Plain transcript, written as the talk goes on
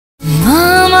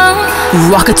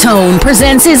Rocatone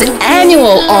presents his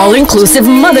annual all-inclusive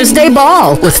Mother's Day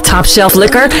Ball with top-shelf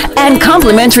liquor and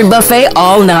complimentary buffet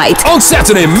all night. On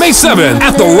Saturday, May 7th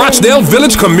at the Rochdale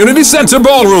Village Community Center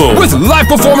Ballroom with live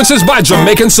performances by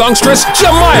Jamaican songstress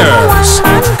Jam Myers.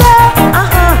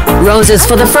 Roses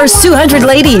for the first 200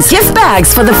 ladies, gift bags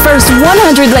for the first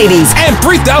 100 ladies, and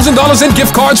 $3,000 in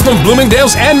gift cards from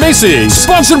Bloomingdale's and Macy's.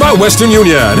 Sponsored by Western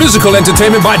Union. Musical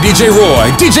entertainment by DJ Roy,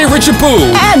 DJ Richard Pooh,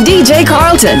 and DJ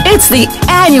Carlton. It's the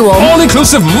annual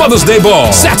all-inclusive Mother's Day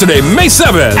Ball. Saturday, May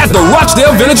 7th at the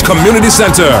Rochdale Village Community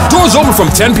Center. Doors open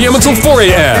from 10 p.m. until 4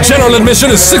 a.m. General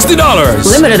admission is $60.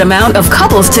 Limited amount of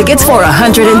couples tickets for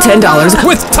 $110.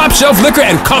 With top-shelf liquor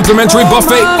and complimentary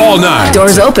buffet all night.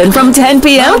 Doors open from 10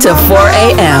 p.m. to 4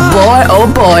 a.m. Boy,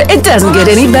 oh boy, it doesn't get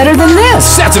any better than this.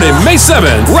 Saturday, May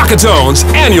 7th, Rocatone's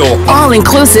annual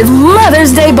all-inclusive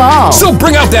Mother's Day Ball. So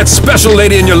bring out that special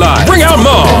lady in your life. Bring out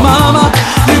Mom. Mama,